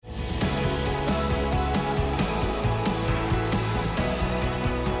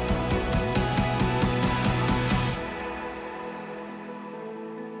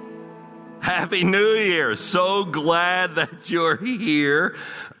Happy New Year. So glad that you're here.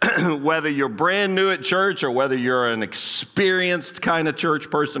 Whether you're brand new at church or whether you're an experienced kind of church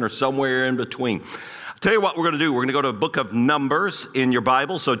person or somewhere in between. I'll tell you what we're going to do. We're going to go to the book of Numbers in your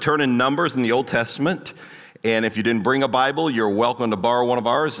Bible. So turn in Numbers in the Old Testament. And if you didn't bring a Bible, you're welcome to borrow one of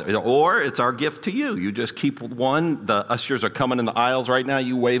ours, or it's our gift to you. You just keep one. The ushers are coming in the aisles right now.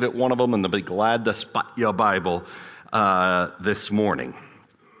 You wave at one of them, and they'll be glad to spot your Bible this morning.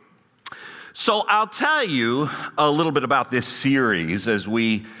 So I'll tell you a little bit about this series as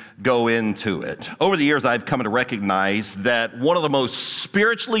we go into it. Over the years, I've come to recognize that one of the most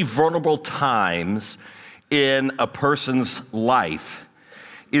spiritually vulnerable times in a person's life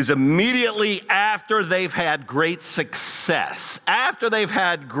is immediately after they've had great success, after they've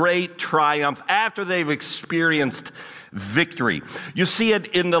had great triumph, after they've experienced victory. You see it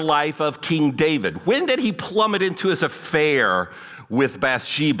in the life of King David. When did he plummet into his affair with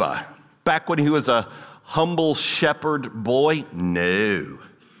Bathsheba? Back when he was a humble shepherd boy? No.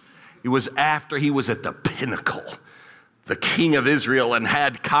 It was after he was at the pinnacle, the king of Israel, and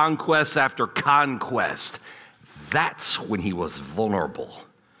had conquest after conquest. That's when he was vulnerable.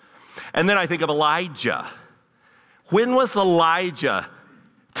 And then I think of Elijah. When was Elijah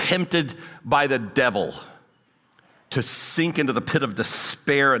tempted by the devil to sink into the pit of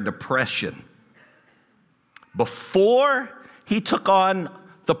despair and depression? Before he took on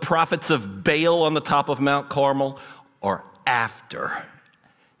the prophets of Baal on the top of Mount Carmel, or after?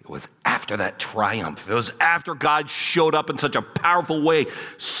 It was after that triumph. It was after God showed up in such a powerful way.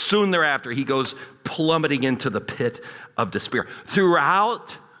 Soon thereafter, he goes plummeting into the pit of despair.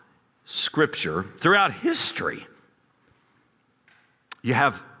 Throughout Scripture, throughout history, you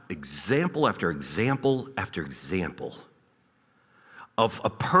have example after example after example of a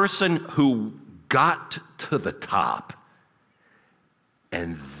person who got to the top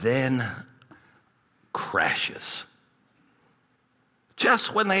and then crashes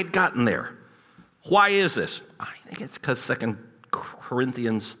just when they'd gotten there. Why is this? I think it's because 2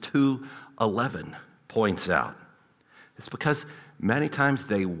 Corinthians 2:11 points out. It's because many times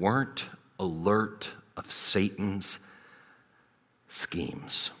they weren't alert of Satan's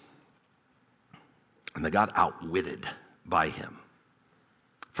schemes, and they got outwitted by him.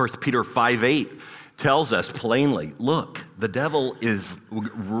 1 Peter 5:8 tells us plainly, look, the devil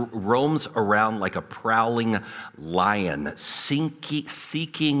roams around like a prowling lion,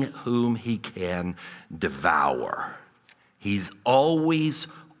 seeking whom he can devour. He's always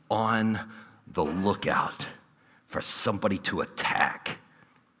on the lookout for somebody to attack.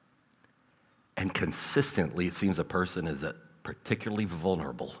 And consistently, it seems a person is particularly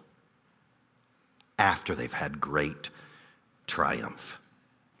vulnerable after they've had great triumph.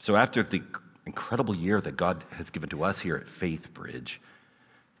 So after the incredible year that God has given to us here at Faith Bridge,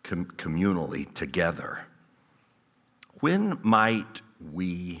 communally together, when might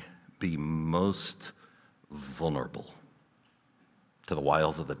we be most vulnerable to the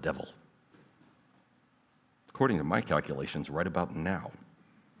wiles of the devil? According to my calculations, right about now.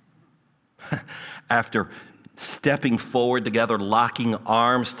 After stepping forward together, locking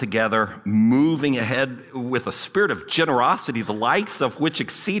arms together, moving ahead with a spirit of generosity, the likes of which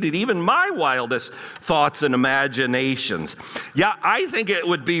exceeded even my wildest thoughts and imaginations. Yeah, I think it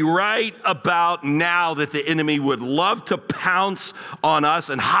would be right about now that the enemy would love to pounce on us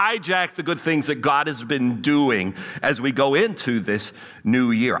and hijack the good things that God has been doing as we go into this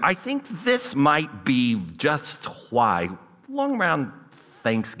new year. I think this might be just why, long around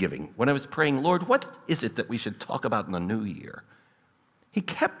Thanksgiving, when I was praying, Lord, what is it that we should talk about in the new year? He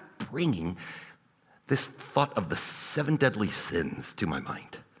kept bringing this thought of the 7 deadly sins to my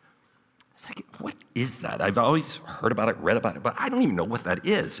mind. It's like, what is that? I've always heard about it, read about it, but I don't even know what that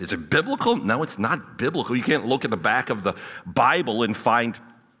is. Is it biblical? No, it's not biblical. You can't look at the back of the Bible and find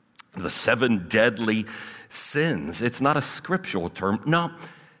the 7 deadly sins. It's not a scriptural term. No,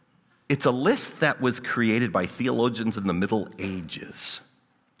 it's a list that was created by theologians in the Middle Ages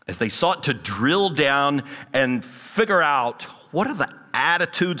as they sought to drill down and figure out what are the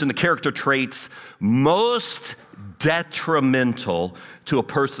attitudes and the character traits most detrimental to a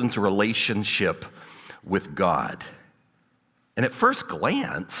person's relationship with God. And at first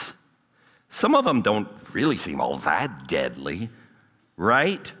glance, some of them don't really seem all that deadly,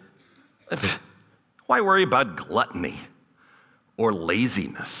 right? Why worry about gluttony or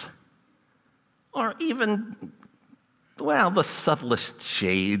laziness? Or even, well, the subtlest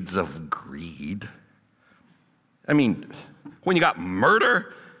shades of greed. I mean, when you got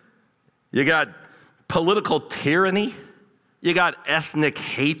murder, you got political tyranny, You got ethnic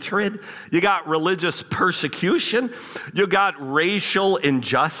hatred. You got religious persecution. You got racial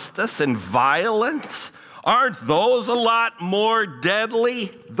injustice and violence. Aren't those a lot more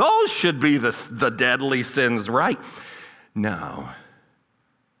deadly? Those should be the deadly sins, right? No.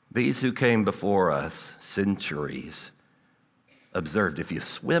 These who came before us, centuries, observed if you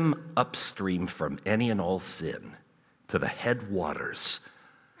swim upstream from any and all sin to the headwaters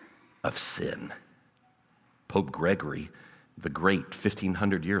of sin, Pope Gregory the Great,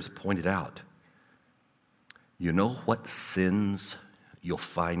 1,500 years, pointed out, you know what sins you'll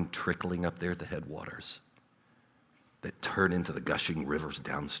find trickling up there at the headwaters that turn into the gushing rivers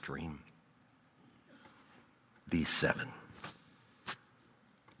downstream? These 7.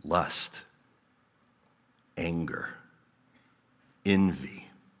 Lust, anger, envy,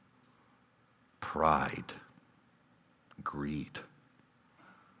 pride, greed,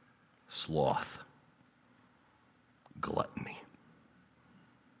 sloth, gluttony.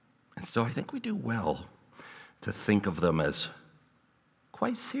 And so I think we do well to think of them as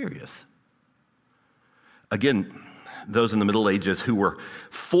quite serious. Again, those in the Middle Ages who were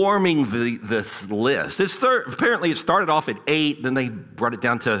forming this list. Apparently it started off at 8, then they brought it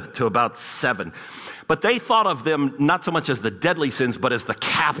down to about 7. But they thought of them not so much as the deadly sins, but as the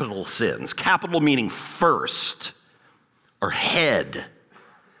capital sins. Capital meaning first or head.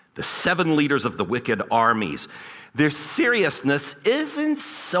 The 7 leaders of the wicked armies. Their seriousness isn't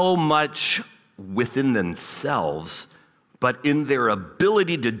so much within themselves, but in their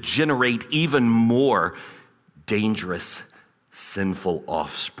ability to generate even more dangerous, sinful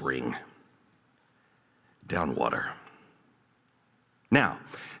offspring. Downwater. Now,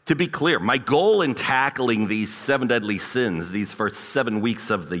 to be clear, my goal in tackling these 7 deadly sins, these first 7 weeks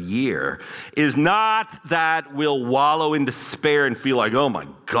of the year, is not that we'll wallow in despair and feel like, oh my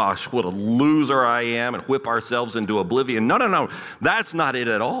gosh, what a loser I am, and whip ourselves into oblivion. No. That's not it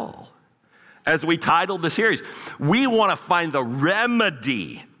at all. As we titled the series, we want to find the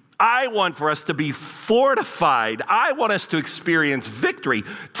remedy. I want for us to be fortified. I want us to experience victory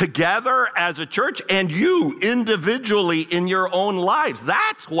together as a church and you individually in your own lives.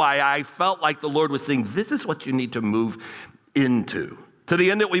 That's why I felt like the Lord was saying, this is what you need to move into, to the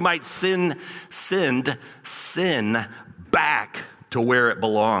end that we might send sin back to where it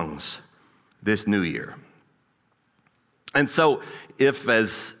belongs this new year. And so if,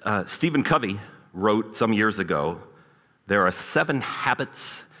 as Stephen Covey wrote some years ago, there are 7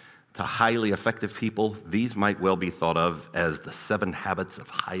 habits to highly effective people, these might well be thought of as the 7 habits of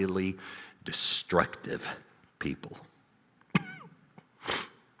highly destructive people.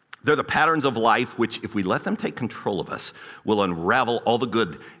 They're the patterns of life which, if we let them take control of us, will unravel all the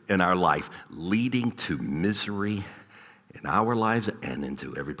good in our life, leading to misery in our lives and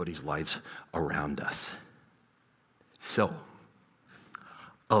into everybody's lives around us. So,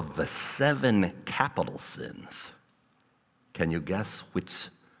 of the 7 capital sins, can you guess which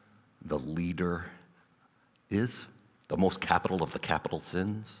the leader is? The most capital of the capital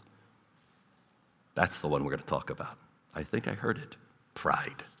sins? That's the one we're going to talk about. I think I heard it.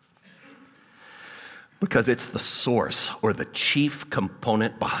 Pride. Because it's the source or the chief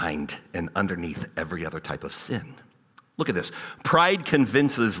component behind and underneath every other type of sin. Look at this. Pride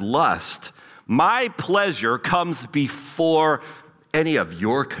convinces lust. My pleasure comes before any of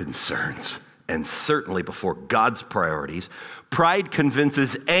your concerns, and certainly before God's priorities. Pride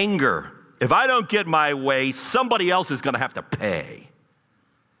convinces anger. If I don't get my way, somebody else is going to have to pay.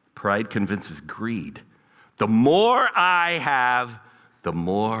 Pride convinces greed. The more I have, the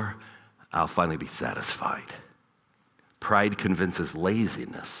more I'll finally be satisfied. Pride convinces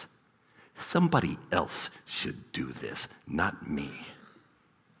laziness. Somebody else should do this, not me.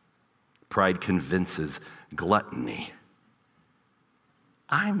 Pride convinces gluttony.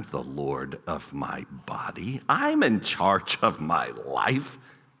 I'm the Lord of my body. I'm in charge of my life,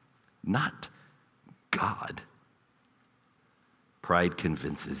 not God. Pride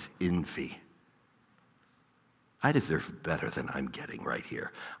convinces envy. I deserve better than I'm getting right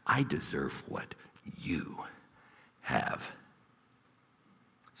here. I deserve what you have.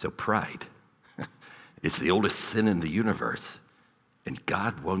 So pride is the oldest sin in the universe. And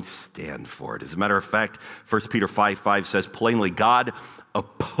God won't stand for it. As a matter of fact, 1 Peter 5:5 says plainly, God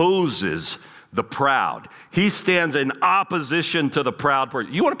opposes the proud. He stands in opposition to the proud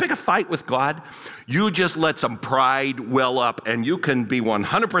person. You want to pick a fight with God? You just let some pride well up, and you can be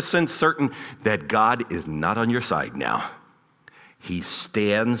 100% certain that God is not on your side now. He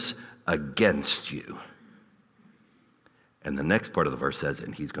stands against you. And the next part of the verse says,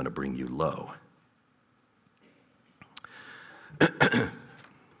 and he's going to bring you low.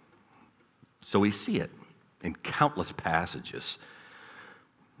 So we see it in countless passages.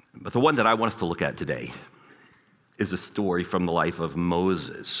 But the one that I want us to look at today is a story from the life of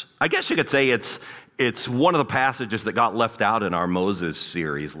Moses. I guess you could say it's one of the passages that got left out in our Moses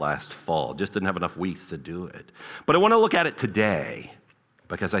series last fall. Just didn't have enough weeks to do it. But I want to look at it today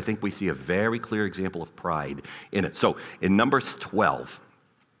because I think we see a very clear example of pride in it. So in Numbers 12,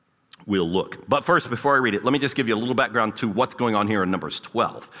 we'll look. But first, before I read it, let me just give you a little background to what's going on here in Numbers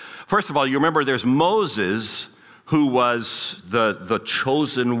 12. First of all, you remember there's Moses, who was the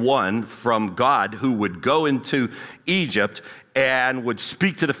chosen one from God, who would go into Egypt and would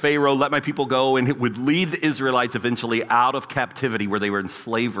speak to the Pharaoh, let my people go, and it would lead the Israelites eventually out of captivity where they were in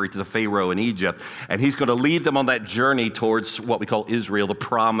slavery to the Pharaoh in Egypt. And he's going to lead them on that journey towards what we call Israel, the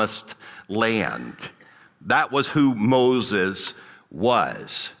promised land. That was who Moses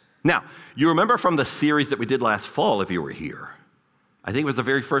was. Now, you remember from the series that we did last fall, if you were here, I think it was the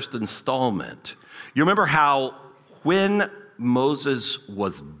very first installment. You remember how when Moses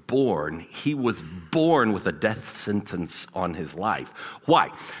was born, he was born with a death sentence on his life. Why?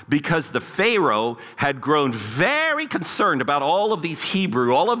 Because the Pharaoh had grown very concerned about all of these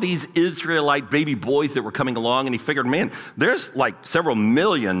Hebrew, all of these Israelite baby boys that were coming along, and he figured, man, there's like several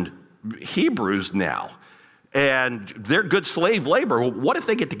million Hebrews now, and they're good slave labor. Well, what if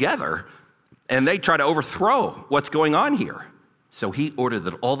they get together and they try to overthrow what's going on here? So he ordered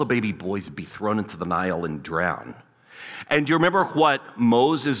that all the baby boys be thrown into the Nile and drown. And do you remember what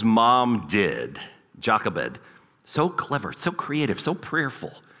Moses' mom did? Jochebed, so clever, so creative, so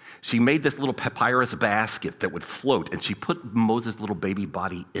prayerful. She made this little papyrus basket that would float, and she put Moses' little baby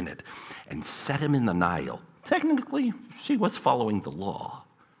body in it and set him in the Nile. Technically, she was following the law.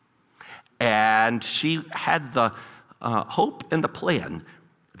 And she had the hope and the plan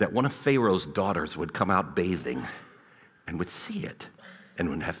that one of Pharaoh's daughters would come out bathing and would see it and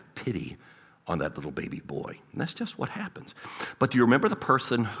would have pity on that little baby boy. And that's just what happens. But do you remember the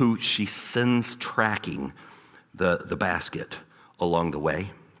person who she sends tracking the basket along the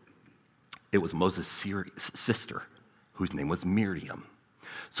way? It was Moses' sister, whose name was Miriam.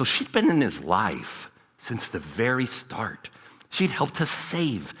 So she'd been in his life since the very start. She'd helped to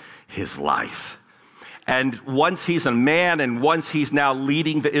save his life. And once he's a man and once he's now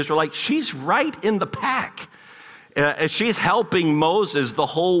leading the Israelites, she's right in the pack. She's helping Moses the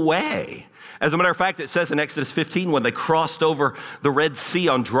whole way. As a matter of fact, it says in Exodus 15, when they crossed over the Red Sea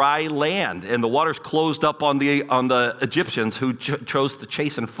on dry land and the waters closed up on the Egyptians who chose to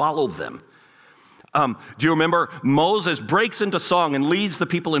chase and follow them. Do you remember Moses breaks into song and leads the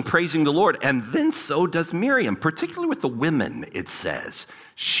people in praising the Lord, and then so does Miriam, particularly with the women, it says.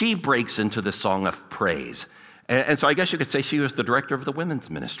 She breaks into the song of praise. And so I guess you could say she was the director of the women's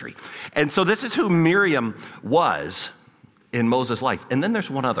ministry. And so this is who Miriam was in Moses' life. And then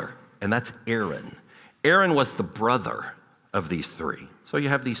there's one other, and that's Aaron. Aaron was the brother of these three. So you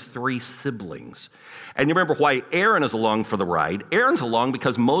have these three siblings. And you remember why Aaron is along for the ride. Aaron's along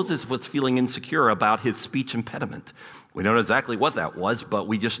because Moses was feeling insecure about his speech impediment. We don't know exactly what that was, but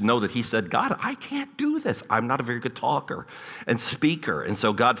we just know that he said, God, I can't do this. I'm not a very good talker and speaker. And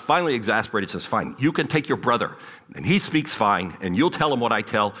so God finally exasperated, says, fine, you can take your brother, and he speaks fine, and you'll tell him what I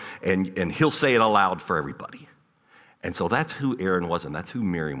tell, and he'll say it aloud for everybody. And so that's who Aaron was, and that's who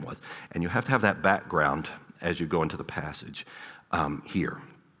Miriam was. And you have to have that background as you go into the passage here.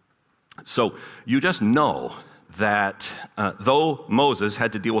 So you just know that though Moses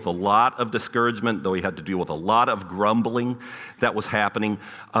had to deal with a lot of discouragement, though he had to deal with a lot of grumbling that was happening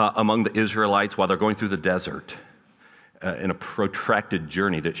among the Israelites while they're going through the desert in a protracted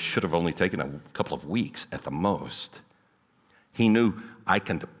journey that should have only taken a couple of weeks at the most, he knew, I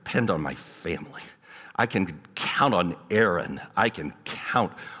can depend on my family. I can count on Aaron. I can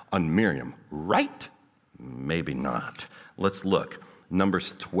count on Miriam. Right? Maybe not. Let's look.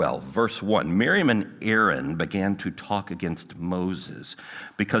 Numbers 12, verse 1. Miriam and Aaron began to talk against Moses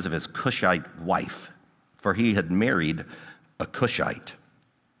because of his Cushite wife, for he had married a Cushite.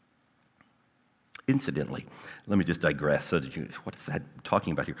 Incidentally, let me just digress. So what is that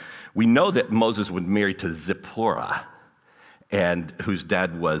talking about here? We know that Moses was married to Zipporah, and whose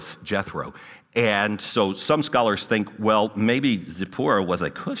dad was Jethro. And so some scholars think, well, maybe Zipporah was a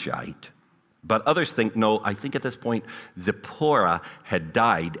Cushite. But others think, no, I think at this point, Zipporah had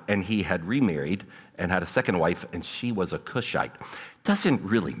died and he had remarried and had a second wife, and she was a Cushite. Doesn't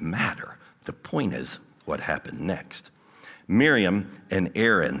really matter. The point is what happened next. Miriam and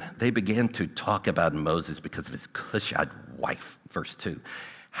Aaron, they began to talk about Moses because of his Cushite wife, verse 2.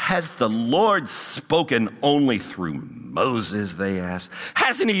 Has the Lord spoken only through Moses, they asked.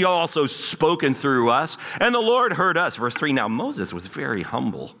 Hasn't he also spoken through us? And the Lord heard us. Verse 3, now Moses was a very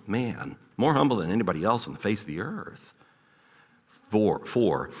humble man, more humble than anybody else on the face of the earth.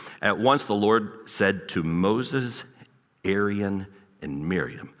 4, at once the Lord said to Moses, Aaron, and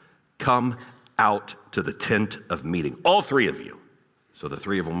Miriam, come out to the tent of meeting, all 3 of you. So the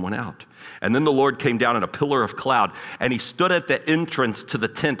 3 of them went out. And then the Lord came down in a pillar of cloud, and he stood at the entrance to the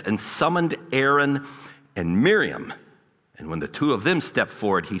tent and summoned Aaron and Miriam. And when the 2 of them stepped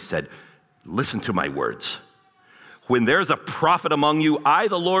forward, he said, listen to my words. When there's a prophet among you, I,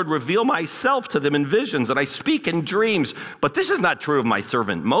 the Lord, reveal myself to them in visions, and I speak in dreams. But this is not true of my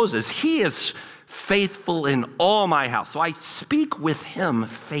servant Moses. He is faithful in all my house. So I speak with him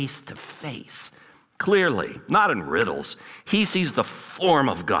face to face. Clearly, not in riddles. He sees the form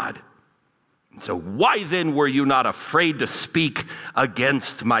of God. So why then were you not afraid to speak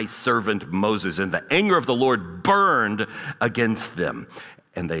against my servant Moses? And the anger of the Lord burned against them.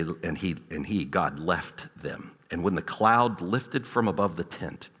 And God left them. And when the cloud lifted from above the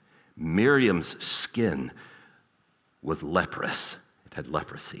tent, Miriam's skin was leprous. It had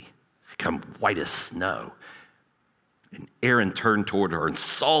leprosy. It's become white as snow. And Aaron turned toward her and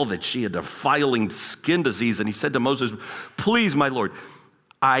saw that she had a defiling skin disease. And he said to Moses, please, my Lord,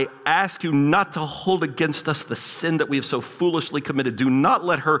 I ask you not to hold against us the sin that we have so foolishly committed. Do not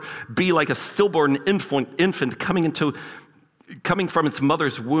let her be like a stillborn infant coming from its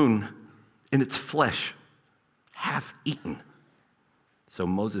mother's womb in its flesh, half eaten. So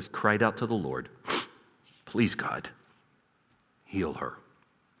Moses cried out to the Lord, please, God, heal her.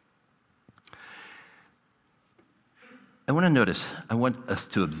 I want us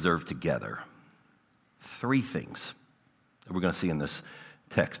to observe together 3 things that we're going to see in this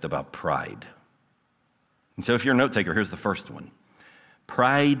text about pride. And so if you're a note taker, here's the first one.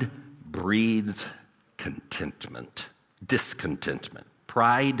 Pride breeds discontentment.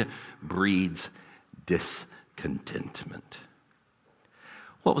 Pride breeds discontentment.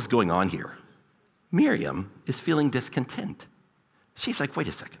 What was going on here? Miriam is feeling discontent. She's like, wait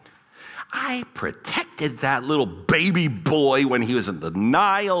a second. I protected that little baby boy when he was in the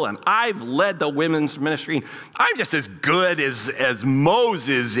Nile, and I've led the women's ministry. I'm just as good as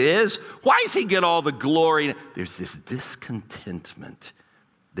Moses is. Why does he get all the glory? There's this discontentment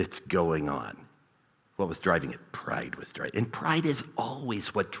that's going on. What was driving it? Pride was driving. And pride is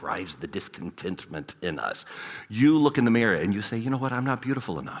always what drives the discontentment in us. You look in the mirror and you say, you know what? I'm not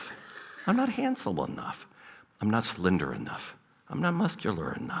beautiful enough. I'm not handsome enough. I'm not slender enough. I'm not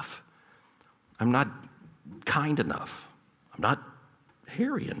muscular enough. I'm not kind enough. I'm not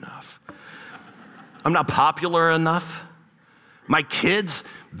hairy enough. I'm not popular enough. My kids,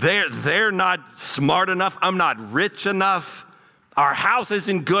 they're not smart enough. I'm not rich enough. Our house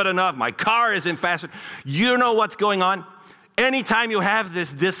isn't good enough. My car isn't fast enough. You know what's going on? Anytime you have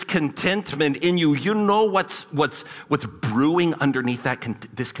this discontentment in you, you know what's brewing underneath that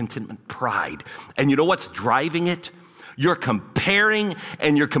discontentment? Pride. And you know what's driving it? You're comparing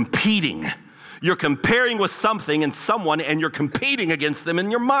and you're competing. You're comparing with something and someone, and you're competing against them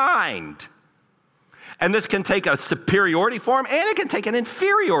in your mind. And this can take a superiority form, and it can take an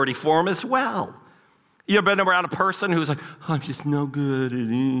inferiority form as well. You've been around a person who's like, I'm just no good at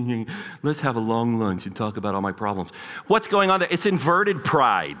anything. Let's have a long lunch and talk about all my problems. What's going on there? It's inverted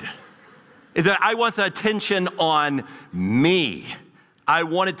pride. Is that I want the attention on me. I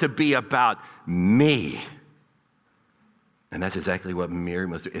want it to be about me. And that's exactly what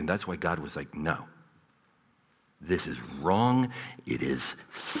Miriam was doing. And that's why God was like, no, this is wrong. It is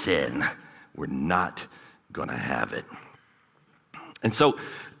sin. We're not going to have it. And so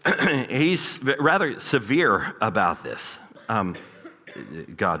he's rather severe about this.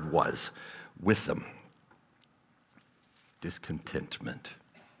 God was with them. Discontentment.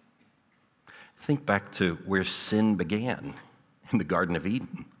 Think back to where sin began in the Garden of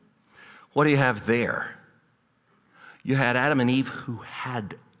Eden. What do you have there? You had Adam and Eve who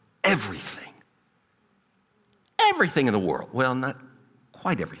had everything. Everything in the world. Well, not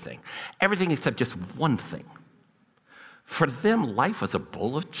quite everything. Everything except just one thing. For them, life was a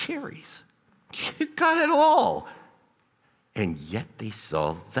bowl of cherries. You got it all. And yet they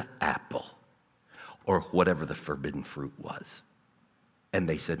saw the apple or whatever the forbidden fruit was. And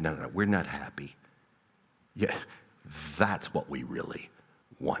they said, no, we're not happy. Yeah, that's what we really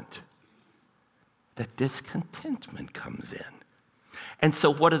want. That discontentment comes in. And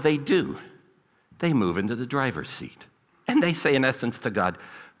so what do? They move into the driver's seat. And they say, in essence, to God,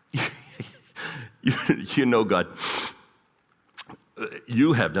 you know, God,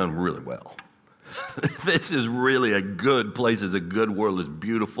 you have done really well. This is really a good place. It's a good world. It's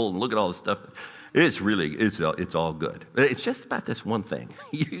beautiful. And look at all the stuff. It's all good. It's just about this one thing.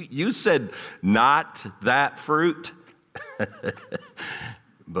 You said not that fruit,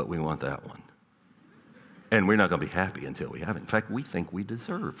 but we want that one. And we're not going to be happy until we have it. In fact, we think we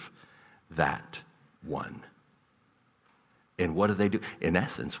deserve that one. And what do? In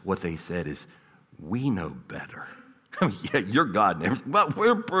essence, what they said is, we know better. Yeah, you're God and everything, but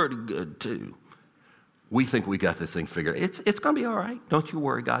we're pretty good too. We think we got this thing figured out. It's going to be all right. Don't you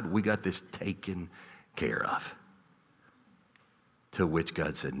worry, God. We got this taken care of. To which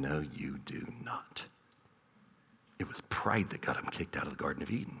God said, no, you do not. It was pride that got him kicked out of the Garden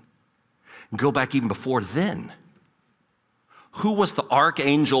of Eden. Go back even before then. Who was the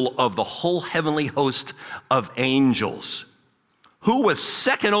archangel of the whole heavenly host of angels? Who was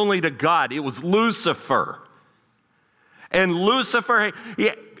second only to God? It was Lucifer. And Lucifer,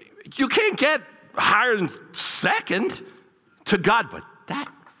 you can't get higher than second to God, but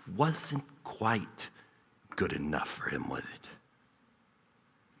that wasn't quite good enough for him, was it?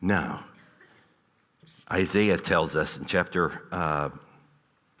 No. Isaiah tells us in chapter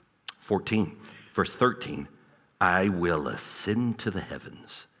 14, verse 13, I will ascend to the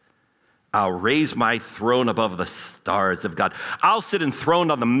heavens. I'll raise my throne above the stars of God. I'll sit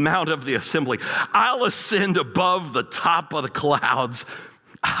enthroned on the mount of the assembly. I'll ascend above the top of the clouds.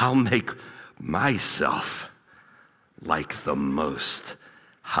 I'll make myself like the Most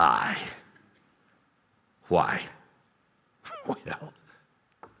High. Why? Well,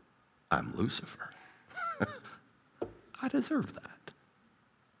 I'm Lucifer. I deserve that.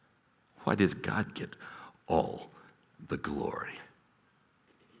 Why does God get all the glory?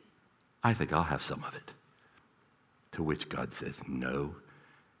 I think I'll have some of it. To which God says, no,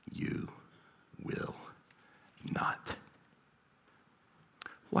 you will not.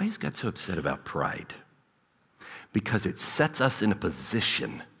 Why is God so upset about pride? Because it sets us in a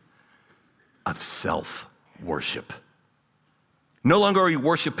position of self-worship. No longer are you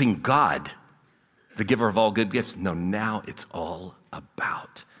worshiping God, the giver of all good gifts. No, now it's all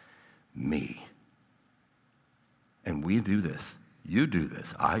about me. And we do this. You do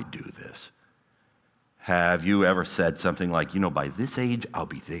this. I do this. Have you ever said something like, by this age, I'll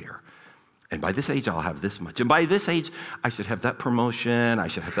be there. And by this age, I'll have this much. And by this age, I should have that promotion. I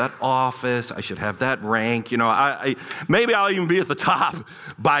should have that office. I should have that rank. Maybe I'll even be at the top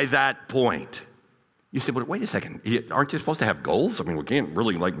by that point. You say, well, wait a second. Aren't you supposed to have goals? I mean, we can't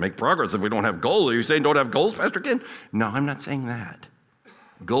really make progress if we don't have goals. Are you saying don't have goals, Pastor Ken? No, I'm not saying that.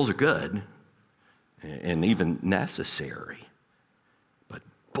 Goals are good and even necessary. But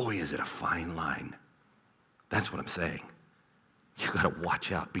boy, is it a fine line. That's what I'm saying. You got to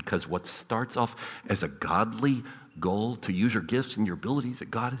watch out, because what starts off as a godly goal to use your gifts and your abilities that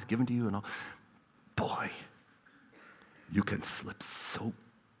God has given to you and all, boy, you can slip so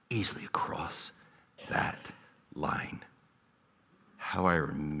easily across that line. How I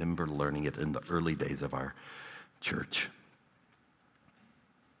remember learning it in the early days of our church.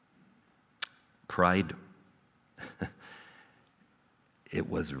 Pride, it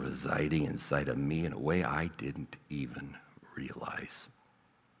was residing inside of me in a way I didn't even realize.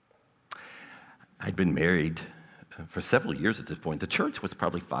 I'd been married for several years at this point. The church was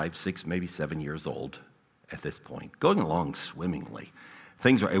probably 5, 6, maybe 7 years old at this point, going along swimmingly.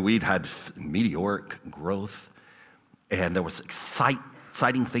 We'd had meteoric growth, and there was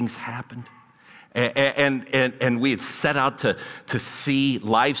exciting things happened. And we had set out to see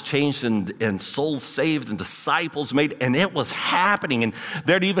lives changed and souls saved and disciples made, and it was happening. And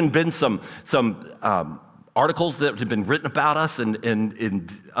there'd even been some articles that had been written about us in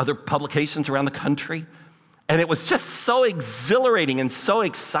other publications around the country. And it was just so exhilarating and so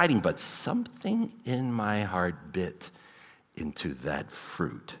exciting, but something in my heart bit into that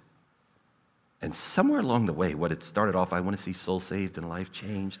fruit. And somewhere along the way, what had started off, I want to see souls saved and life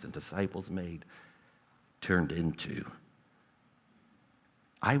changed and disciples made, turned into,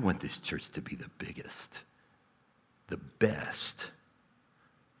 I want this church to be the biggest, the best,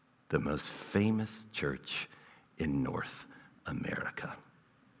 the most famous church in North America.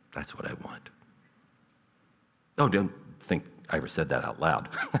 That's what I want. Oh, don't think I ever said that out loud.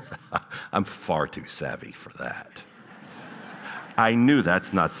 I'm far too savvy for that. I knew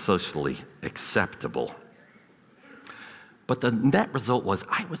that's not socially acceptable. But the net result was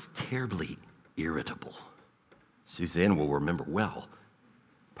I was terribly irritable. Suzanne will remember well.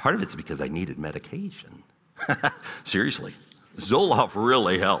 Part of it's because I needed medication. Seriously. Zoloft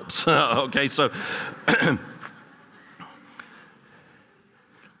really helps. Okay, so.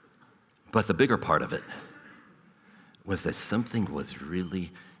 But the bigger part of it was that something was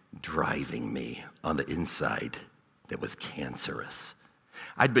really driving me on the inside that was cancerous.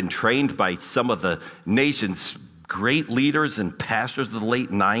 I'd been trained by some of the nation's great leaders and pastors of the late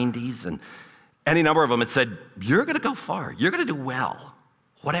 90s, and any number of them had said, you're going to go far. You're going to do well.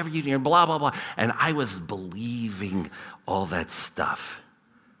 Whatever you do, blah, blah, blah. And I was believing all that stuff.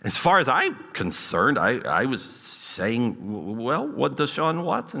 As far as I'm concerned, I was saying, well, what Deshaun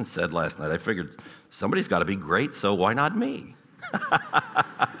Watson said last night. I figured somebody's got to be great, so why not me?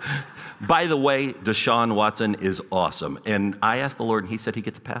 By the way, Deshaun Watson is awesome. And I asked the Lord, and he said he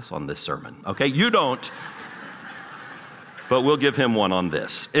gets to pass on this sermon. Okay, you don't. But we'll give him one on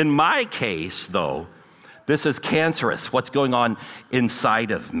this. In my case, though, this is cancerous, what's going on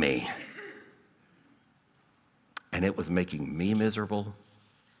inside of me. And it was making me miserable,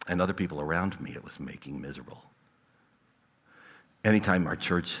 and other people around me it was making miserable. Anytime our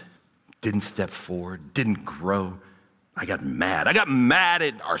church didn't step forward, didn't grow, I got mad. I got mad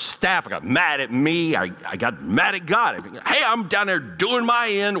at our staff. I got mad at me. I got mad at God. I figured, hey, I'm down there doing my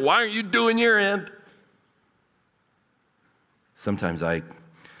end. Why aren't you doing your end? Sometimes I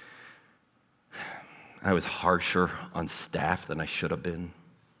was harsher on staff than I should have been.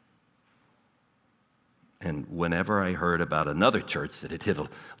 And whenever I heard about another church that had hit a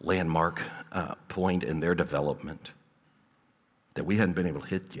landmark point in their development that we hadn't been able to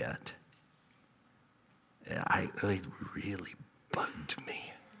hit yet, it really bugged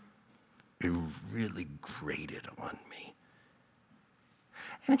me. It really grated on me.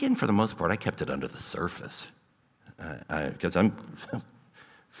 And again, for the most part, I kept it under the surface because I'm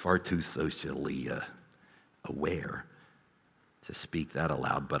far too socially aware to speak that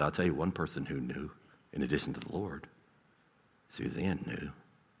aloud. But I'll tell you one person who knew, in addition to the Lord, Suzanne knew.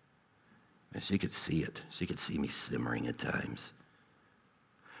 And she could see it. She could see me simmering at times.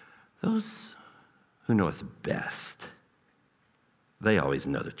 Those who know us best, they always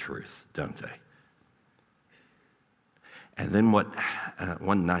know the truth, don't they? And then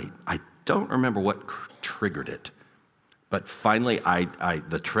one night, I don't remember what triggered it, but finally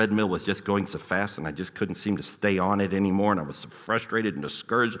the treadmill was just going so fast and I just couldn't seem to stay on it anymore, and I was so frustrated and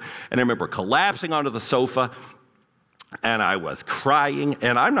discouraged. And I remember collapsing onto the sofa, and I was crying,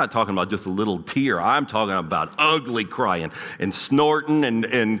 and I'm not talking about just a little tear. I'm talking about ugly crying and snorting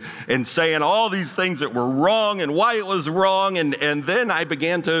and saying all these things that were wrong and why it was wrong. And then I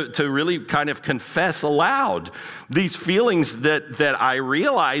began to really kind of confess aloud these feelings that I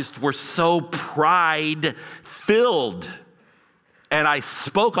realized were so pride-filled. And I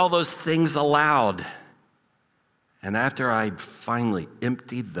spoke all those things aloud. And after I finally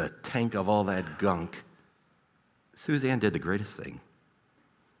emptied the tank of all that gunk, Suzanne did the greatest thing.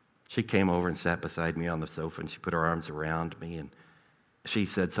 She came over and sat beside me on the sofa, and she put her arms around me, and she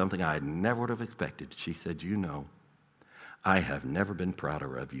said something I never would have expected. She said, you know, I have never been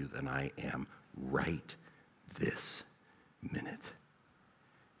prouder of you than I am right this minute.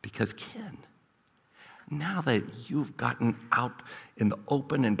 Because Ken, now that you've gotten out in the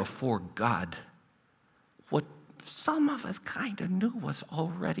open and before God, what some of us kind of knew was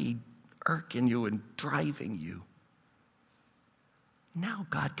already irking you and driving you, now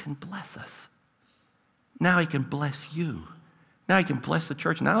God can bless us. Now he can bless you. Now he can bless the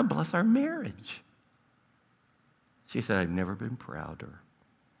church. Now he'll bless our marriage. She said, I've never been prouder.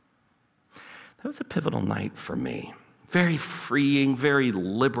 That was a pivotal night for me. Very freeing, very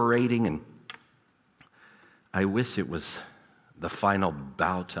liberating, and I wish it was the final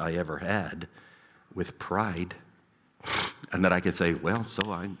bout I ever had with pride, and that I could say, well, so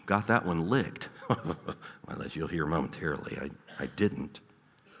I got that one licked. Well, as you'll hear momentarily, I didn't.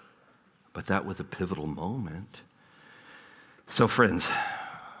 But that was a pivotal moment. So friends,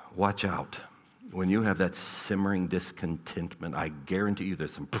 watch out. When you have that simmering discontentment, I guarantee you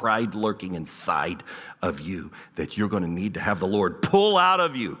there's some pride lurking inside of you that you're going to need to have the Lord pull out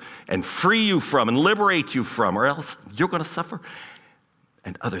of you and free you from and liberate you from, or else you're going to suffer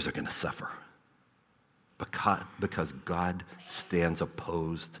and others are going to suffer. Because God stands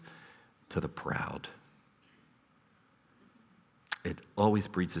opposed to the proud. It always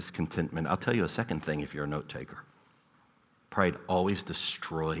breeds discontentment. I'll tell you a second thing if you're a note taker. Pride always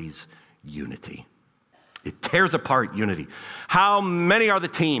destroys unity. It tears apart unity. How many are the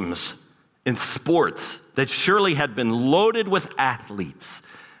teams in sports that surely had been loaded with athletes,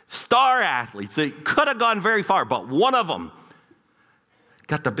 star athletes that could have gone very far, but one of them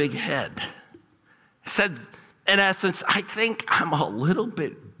got the big head. Said, in essence, I think I'm a little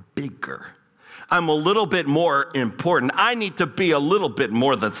bit bigger. I'm a little bit more important. I need to be a little bit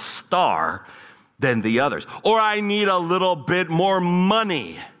more the star than the others. Or I need a little bit more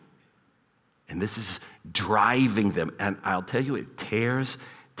money. And this is driving them. And I'll tell you, it tears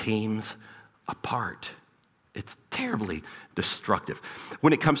teams apart. It's terribly destructive.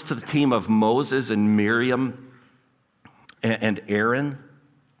 When it comes to the team of Moses and Miriam and Aaron,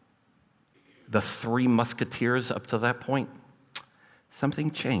 the three musketeers up to that point,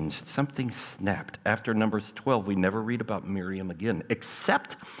 something changed, something snapped. After Numbers 12, we never read about Miriam again,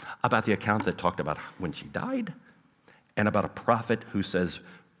 except about the account that talked about when she died and about a prophet who says,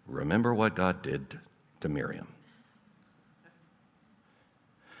 remember what God did to Miriam.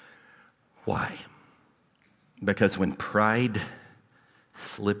 Why? Because when pride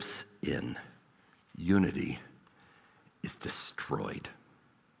slips in, unity is destroyed.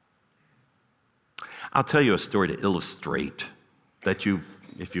 I'll tell you a story to illustrate that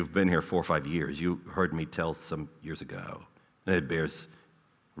if you've been here 4 or 5 years, you heard me tell some years ago. And it bears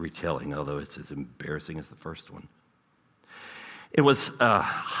retelling, although it's as embarrassing as the first one. It was a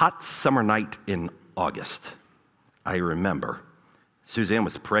hot summer night in August. I remember Suzanne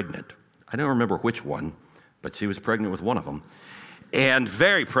was pregnant. I don't remember which one, but she was pregnant with one of them. And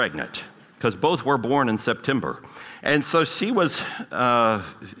very pregnant, because both were born in September. And so she was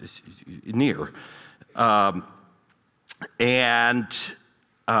near. I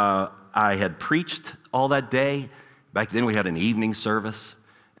had preached all that day. Back then we had an evening service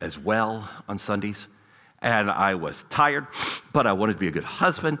as well on Sundays. And I was tired, but I wanted to be a good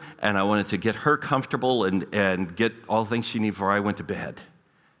husband, and I wanted to get her comfortable and get all the things she needed before I went to bed.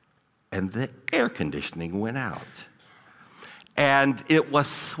 And the air conditioning went out. And it was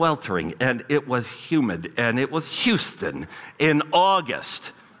sweltering, and it was humid, and it was Houston in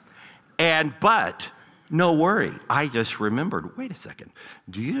August. But no worry, I just remembered, wait a second,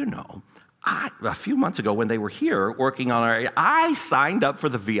 do you know, a few months ago when they were here working on I signed up for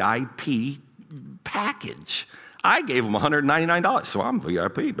the VIP package. I gave them $199, so I'm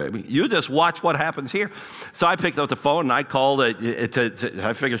VIP, baby. You just watch what happens here. So I picked up the phone and I called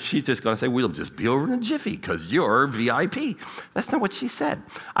I figured she's just going to say, we'll just be over in a jiffy because you're VIP. That's not what she said.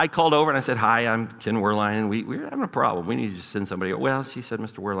 I called over and I said, hi, I'm Ken Werlein, and we're having a problem. We need to send somebody. Well, she said,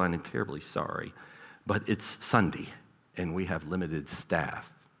 Mr. Werlein, I'm terribly sorry, but it's Sunday and we have limited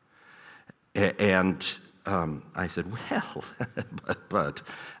staff. And I said, well, but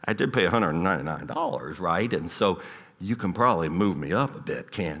I did pay $199, right? And so you can probably move me up a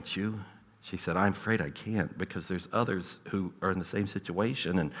bit, can't you? She said, I'm afraid I can't because there's others who are in the same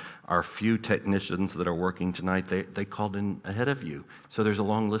situation, and our few technicians that are working tonight, they called in ahead of you. So there's a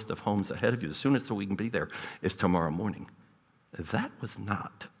long list of homes ahead of you. The soonest that we can be there is tomorrow morning. That was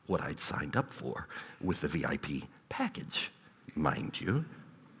not what I'd signed up for with the VIP package, mind you.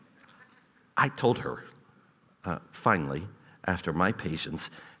 I told her, finally, after my patience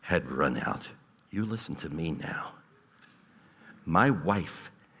had run out, you listen to me now. My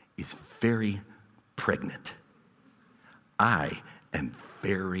wife is very pregnant. I am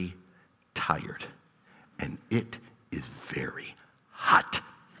very tired, and it is very hot.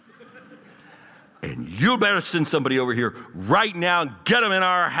 And you better send somebody over here right now and get them in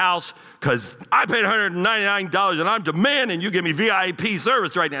our house because I paid $199 and I'm demanding you give me VIP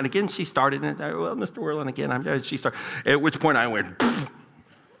service right now. And again, she started, and well, Mr. Werlein, again, she started. At which point I went,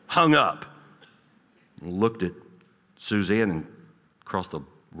 hung up, and looked at Suzanne and across the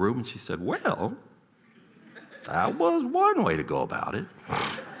room, and she said, well, that was one way to go about it.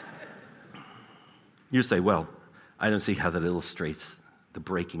 You say, well, I don't see how that illustrates the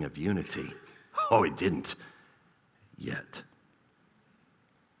breaking of unity. Oh, it didn't yet.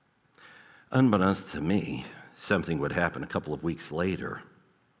 Unbeknownst to me, something would happen a couple of weeks later.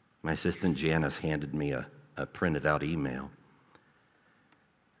 My assistant Janice handed me a printed out email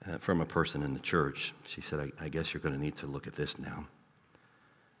from a person in the church. She said, I guess you're going to need to look at this now.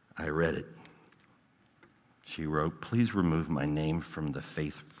 I read it. She wrote, please remove my name from the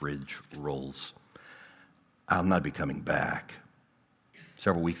Faith Bridge rolls. I'll not be coming back.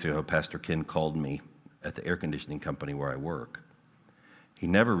 Several weeks ago, Pastor Ken called me at the air conditioning company where I work. He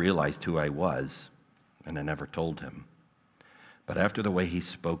never realized who I was, and I never told him. But after the way he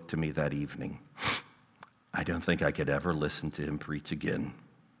spoke to me that evening, I don't think I could ever listen to him preach again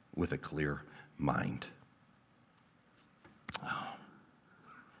with a clear mind. Oh,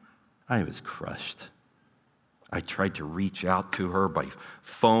 I was crushed. I tried to reach out to her by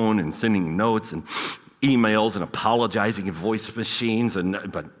phone and sending notes and emails and apologizing in voice machines,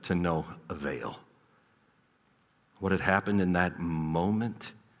 but to no avail. What had happened in that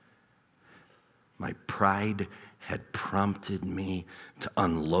moment, my pride had prompted me to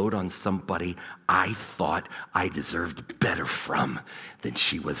unload on somebody I thought I deserved better from than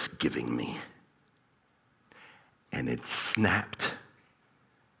she was giving me. And it snapped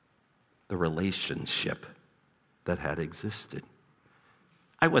the relationship that had existed.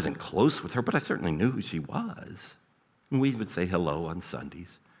 I wasn't close with her, but I certainly knew who she was. And we would say hello on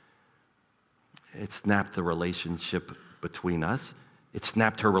Sundays. It snapped the relationship between us. It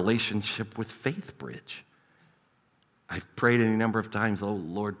snapped her relationship with FaithBridge. I've prayed any number of times, oh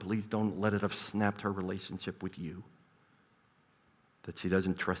Lord, please don't let it have snapped her relationship with you. That she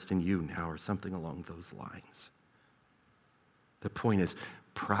doesn't trust in you now or something along those lines. The point is,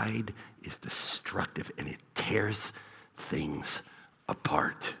 pride is destructive and it tears things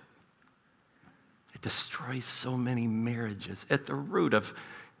apart. It destroys so many marriages. At the root of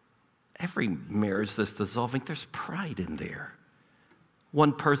every marriage that's dissolving, there's pride in there.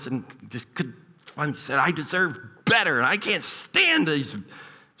 One person just said, I deserve better, and I can't stand these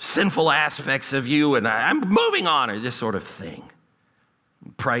sinful aspects of you, and I'm moving on, or this sort of thing.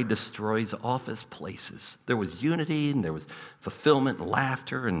 Pride destroys office places. There was unity, and there was fulfillment, and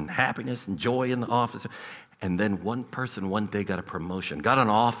laughter, and happiness, and joy in the office. And then one person one day got a promotion, got an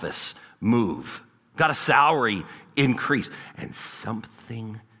office move, got a salary increase, and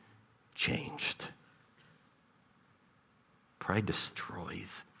something changed. Pride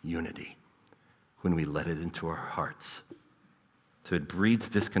destroys unity when we let it into our hearts. So it breeds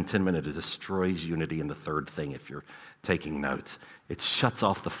discontentment, it destroys unity. And the third thing, if you're taking notes, it shuts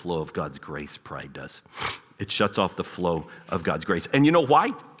off the flow of God's grace, pride does. It shuts off the flow of God's grace. And you know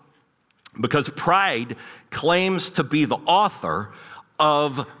why? Because pride claims to be the author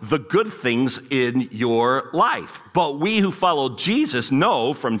of the good things in your life. But we who follow Jesus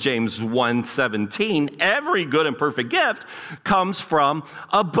know from James 1:17, every good and perfect gift comes from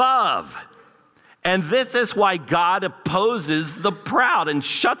above. And this is why God opposes the proud and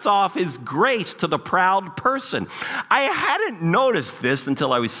shuts off his grace to the proud person. I hadn't noticed this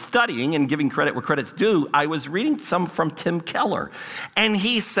until I was studying and giving credit where credit's due. I was reading some from Tim Keller, and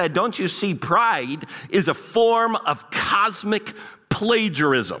he said, don't you see, pride is a form of cosmic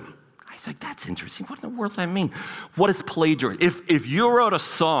plagiarism. I was like, that's interesting. What in the world does that mean? What is plagiarism? If you wrote a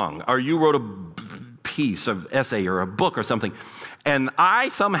song or you wrote a piece of essay or a book or something, and I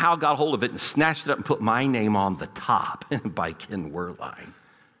somehow got hold of it and snatched it up and put my name on the top by Ken Werlein,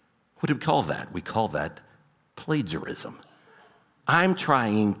 what do we call that? We call that plagiarism. I'm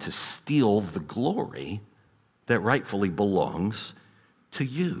trying to steal the glory that rightfully belongs to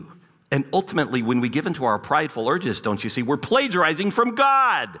you. And ultimately, when we give into our prideful urges, don't you see, we're plagiarizing from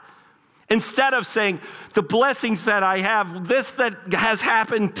God. Instead of saying, the blessings that I have, this that has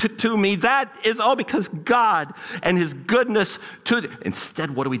happened to me, that is all because God and his goodness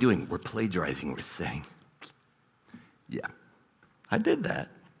Instead, what are we doing? We're plagiarizing. We're saying, yeah, I did that.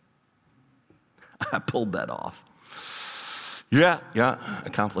 I pulled that off. Yeah,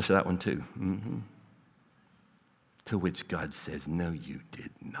 accomplished that one too. Mm-hmm. To which God says, no, you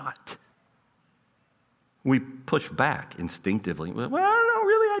did not. We push back instinctively. Well, no,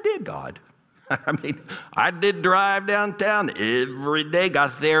 really, I did, God. I mean, I did drive downtown every day,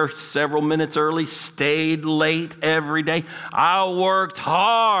 got there several minutes early, stayed late every day. I worked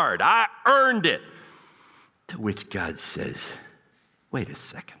hard. I earned it. To which God says, wait a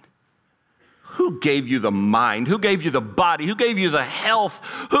second. Who gave you the mind? Who gave you the body? Who gave you the health?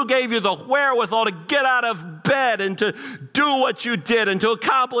 Who gave you the wherewithal to get out of bed and to do what you did and to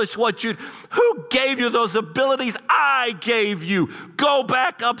accomplish what you did? Who gave you those abilities? I gave you. Go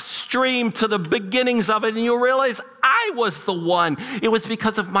back upstream to the beginnings of it and you'll realize I was the one. It was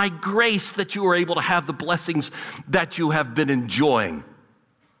because of my grace that you were able to have the blessings that you have been enjoying.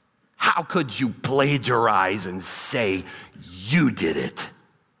 How could you plagiarize and say you did it?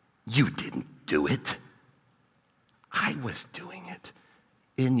 You didn't do it. I was doing it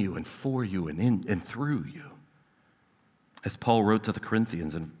in you and for you and through you. As Paul wrote to the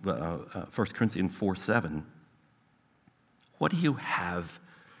Corinthians in 1 Corinthians 4:7, what do you have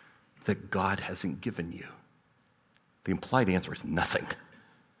that God hasn't given you? The implied answer is nothing.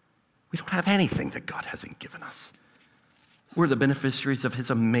 We don't have anything that God hasn't given us. We're the beneficiaries of his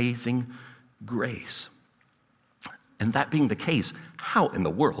amazing grace. And that being the case, how in the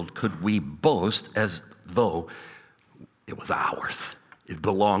world could we boast as though it was ours? It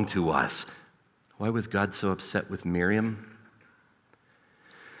belonged to us. Why was God so upset with Miriam?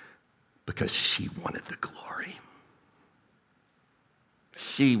 Because she wanted the glory.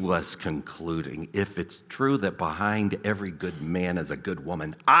 She was concluding, if it's true that behind every good man is a good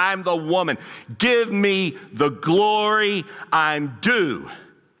woman, I'm the woman. Give me the glory I'm due.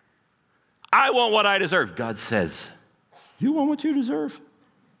 I want what I deserve. God says, you want what you deserve?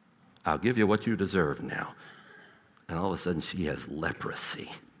 I'll give you what you deserve now. And all of a sudden, she has leprosy.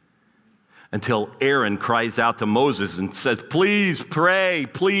 Until Aaron cries out to Moses and says, please pray,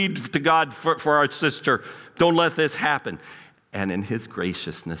 plead to God for our sister. Don't let this happen. And in his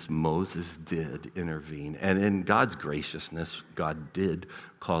graciousness, Moses did intervene. And in God's graciousness, God did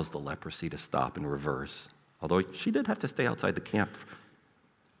cause the leprosy to stop and reverse. Although she did have to stay outside the camp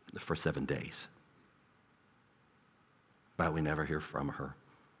for 7 days. But we never hear from her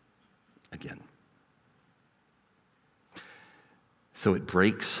again. So it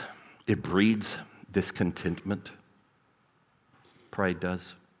breeds discontentment. Pride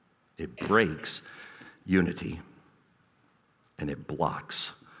does. It breaks unity, and it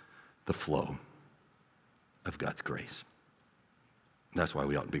blocks the flow of God's grace. That's why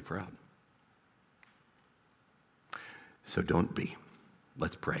we ought to be proud. So don't be.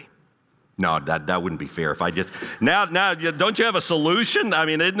 Let's pray. No, that wouldn't be fair if I just, now, don't you have a solution? I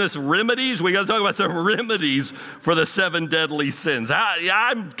mean, isn't this remedies? We got to talk about some remedies for the 7 deadly sins.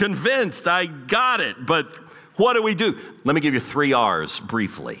 I'm convinced I got it, but what do we do? Let me give you 3 R's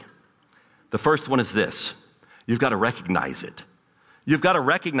briefly. The first one is this. You've got to recognize it. You've got to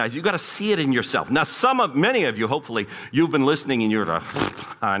recognize, you've got to see it in yourself. Now, many of you, hopefully, you've been listening and you're like,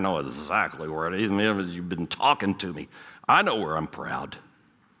 I know exactly where it is. You've been talking to me. I know where I'm proud.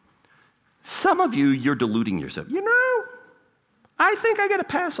 Some of you, you're deluding yourself. You know, I think I get a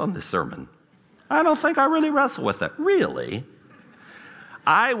pass on this sermon. I don't think I really wrestle with that. Really?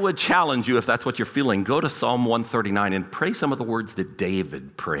 I would challenge you, if that's what you're feeling, go to Psalm 139 and pray some of the words that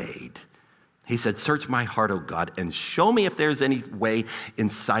David prayed. He said, search my heart, O God, and show me if there's any way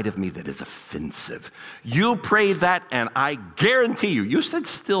inside of me that is offensive. You pray that, and I guarantee you sit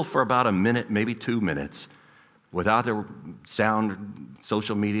still for about a minute, maybe 2 minutes, without the sound,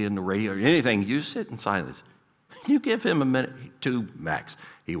 social media, and the radio, or anything. You sit in silence. You give him a minute, 2 max.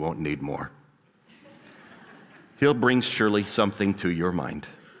 He won't need more. He'll bring surely something to your mind.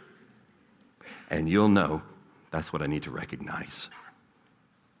 And you'll know that's what I need to recognize.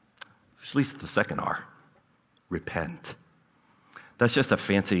 At least the second R, repent. That's just a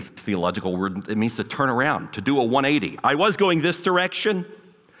fancy theological word. It means to turn around, to do a 180. I was going this direction,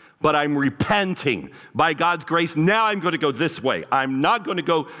 but I'm repenting. By God's grace, now I'm going to go this way. I'm not going to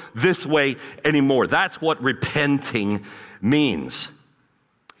go this way anymore. That's what repenting means.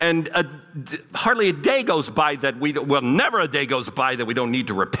 And hardly a day goes by that never a day goes by that we don't need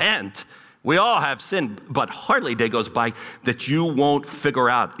to repent. We all have sin, but hardly a day goes by that you won't figure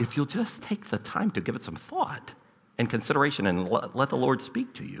out. If you'll just take the time to give it some thought and consideration and let the Lord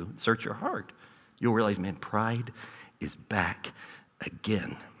speak to you, search your heart, you'll realize, man, pride is back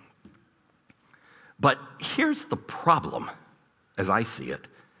again. But here's the problem, as I see it.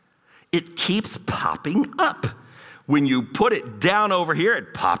 It keeps popping up. When you put it down over here,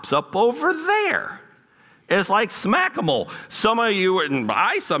 it pops up over there. It's like smack-a-mole. Some of you, and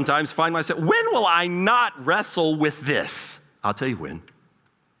I sometimes find myself, when will I not wrestle with this? I'll tell you when.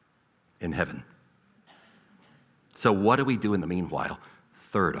 In heaven. So what do we do in the meanwhile?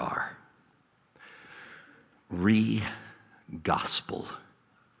 Third R. Re-gospel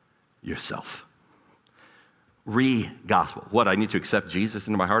yourself. Re-gospel. What, I need to accept Jesus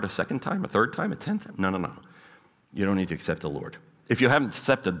into my heart a second time, a third time, a 10th time? No. You don't need to accept the Lord. If you haven't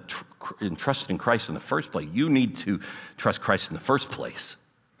accepted and trusted in Christ in the first place, you need to trust Christ in the first place.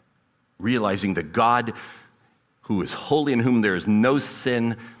 Realizing that God, who is holy and whom there is no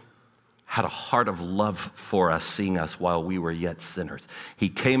sin, had a heart of love for us, seeing us while we were yet sinners. He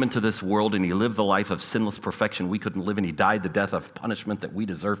came into this world and he lived the life of sinless perfection we couldn't live, and he died the death of punishment that we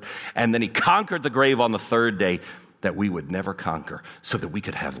deserved. And then he conquered the grave on the third day that we would never conquer, so that we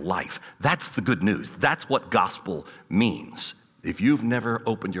could have life. That's the good news. That's what gospel means. If you've never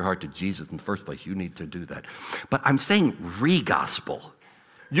opened your heart to Jesus in the first place, you need to do that. But I'm saying re-gospel.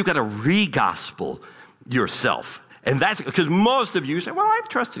 You've got to re-gospel yourself. And that's because most of you say, well, I've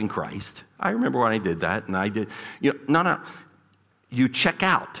trusted in Christ. I remember when I did that, and I did. No. You check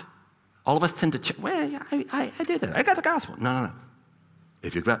out. All of us tend to check, well, I did it. I got the gospel. No.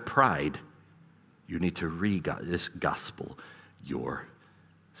 If you've got pride, you need to this gospel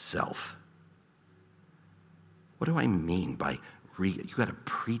yourself. What do I mean by you got to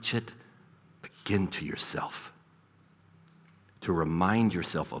preach it again to yourself. To remind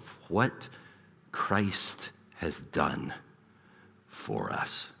yourself of what Christ has done for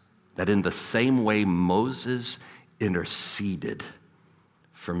us. That in the same way Moses interceded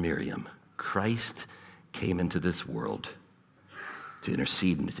for Miriam, Christ came into this world to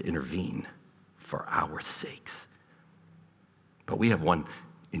intercede and to intervene for our sakes. But we have one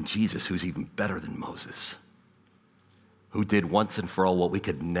in Jesus who's even better than Moses, who did once and for all what we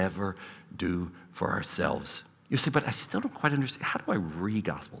could never do for ourselves. You say, but I still don't quite understand. How do I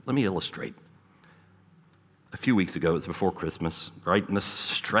re-gospel? Let me illustrate. a few weeks ago. It was before Christmas, right in the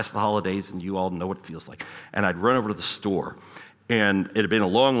stress of the holidays, and you all know what it feels like. And I'd run over to the store, and it had been a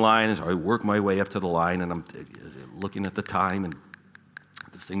long line, and so I worked my way up to the line, and I'm looking at the time, and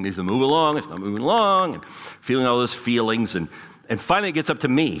this thing needs to move along. It's not moving along, and feeling all those feelings, and finally it gets up to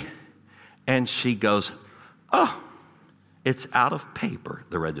me, and she goes, "Oh, it's out of paper,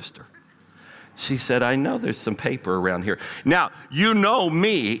 the register." She said, "I know there's some paper around here." Now, you know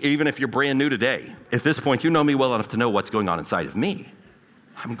me, even if you're brand new today. At this point, you know me well enough to know what's going on inside of me.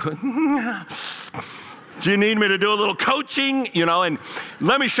 I'm going, do you need me to do a little coaching? And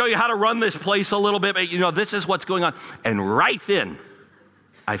let me show you how to run this place a little bit. This is what's going on. And right then,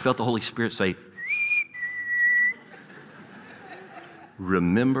 I felt the Holy Spirit say,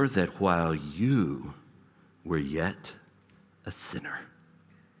 "Remember that while you were yet a sinner,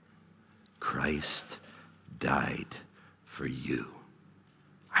 Christ died for you."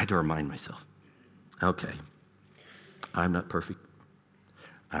 I had to remind myself, okay, I'm not perfect.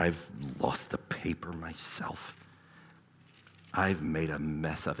 I've lost the paper myself. I've made a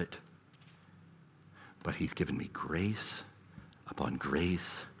mess of it. But he's given me grace upon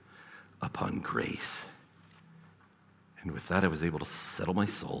grace upon grace. And with that, I was able to settle my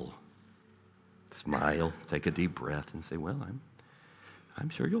soul, smile, take a deep breath, and say, well, I'm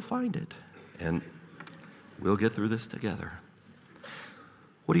sure you'll find it. And we'll get through this together.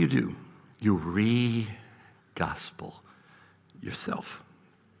 What do? You re-gospel yourself.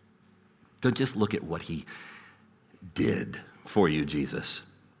 Don't just look at what he did for you, Jesus.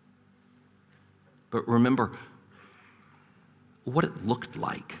 But remember what it looked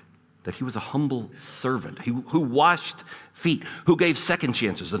like, that he was a humble servant who washed feet, who gave second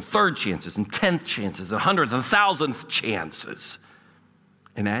chances and third chances and 10th chances and 100th and 1,000th chances.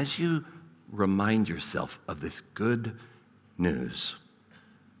 And as you remind yourself of this good news,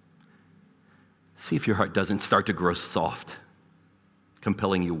 see if your heart doesn't start to grow soft,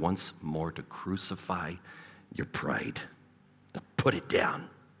 compelling you once more to crucify your pride, to put it down,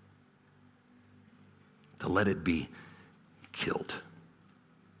 to let it be killed.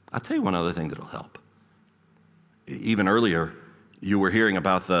 I'll tell you one other thing that'll help. Even earlier, you were hearing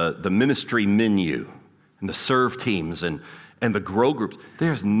about the ministry menu and the serve teams and the grow groups.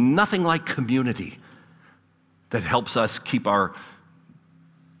 There's nothing like community that helps us keep our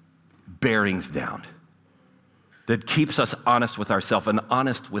bearings down, that keeps us honest with ourselves and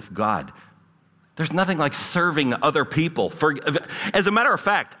honest with God. There's nothing like serving other people. As a matter of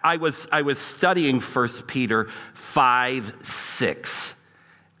fact, I was studying 1 Peter 5:6.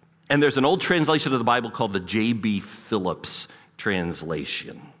 And there's an old translation of the Bible called the J.B. Phillips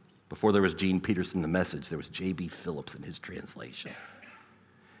translation. Before there was Gene Peterson, the Message, there was J.B. Phillips in his translation.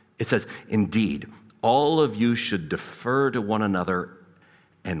 It says, "Indeed, all of you should defer to one another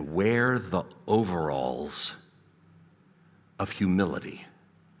and wear the overalls of humility,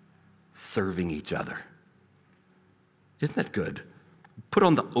 serving each other." Isn't that good? Put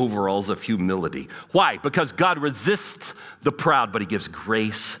on the overalls of humility. Why? Because God resists the proud, but he gives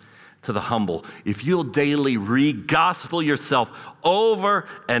grace to the humble. If you'll daily re-gospel yourself over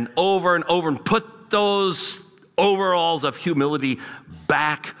and over and over and put those overalls of humility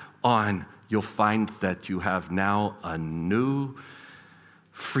back on, you'll find that you have now a new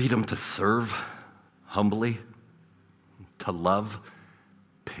freedom to serve humbly, to love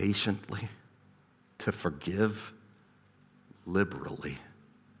patiently, to forgive liberally,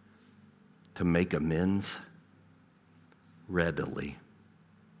 to make amends readily,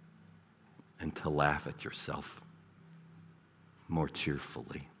 and to laugh at yourself more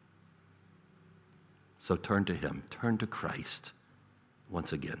cheerfully. So turn to him, turn to Christ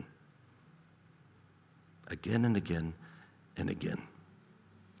once again and again and again.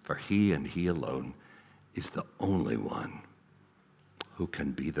 For he and he alone is the only one who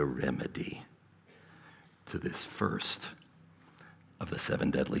can be the remedy to this first of the 7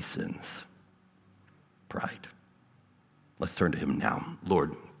 deadly sins, pride. Let's turn to him now.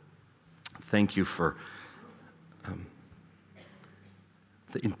 Lord, thank you for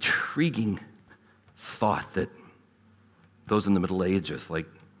the intriguing thought that those in the Middle Ages, like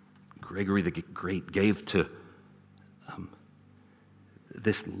Gregory the Great, gave to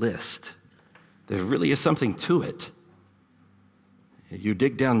this list. There really is something to it. You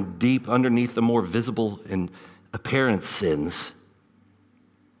dig down deep underneath the more visible and apparent sins,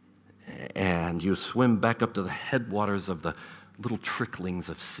 and you swim back up to the headwaters of the little tricklings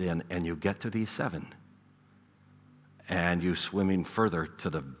of sin, and you get to these 7. And you swim in further to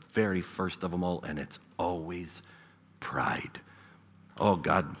the very first of them all, and it's always pride. Oh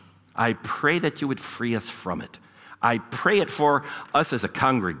God, I pray that you would free us from it. I pray it for us as a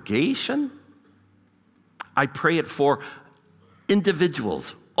congregation. I pray it for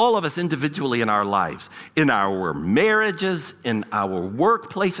individuals, all of us individually in our lives, in our marriages, in our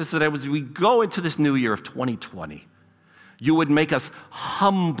workplaces, that as we go into this new year of 2020, you would make us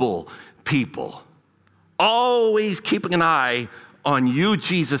humble people, always keeping an eye on you,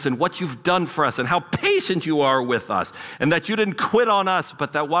 Jesus, and what you've done for us and how patient you are with us, and that you didn't quit on us,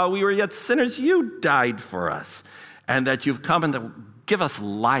 but that while we were yet sinners, you died for us, and that you've come and to give us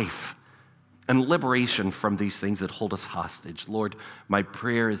life and liberation from these things that hold us hostage. Lord, my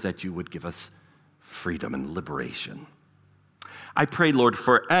prayer is that you would give us freedom and liberation. I pray, Lord,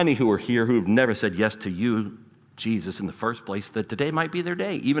 for any who are here who have never said yes to you, Jesus, in the first place, that today might be their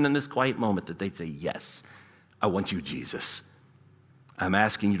day, even in this quiet moment, that they'd say, yes, I want you, Jesus. I'm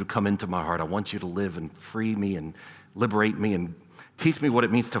asking you to come into my heart. I want you to live and free me and liberate me and teach me what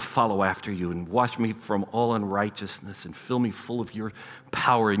it means to follow after you and wash me from all unrighteousness and fill me full of your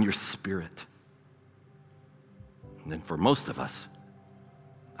power and your spirit. And then for most of us,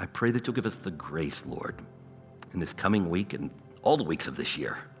 I pray that you'll give us the grace, Lord, in this coming week and all the weeks of this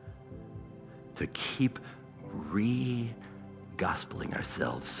year to keep re-gospeling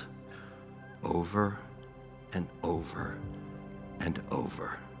ourselves over and over and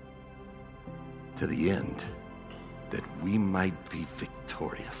over to the end, that we might be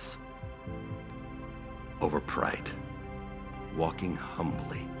victorious over pride, walking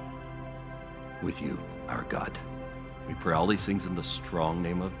humbly with you, our God. We pray all these things in the strong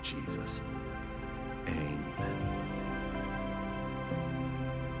name of Jesus. Amen.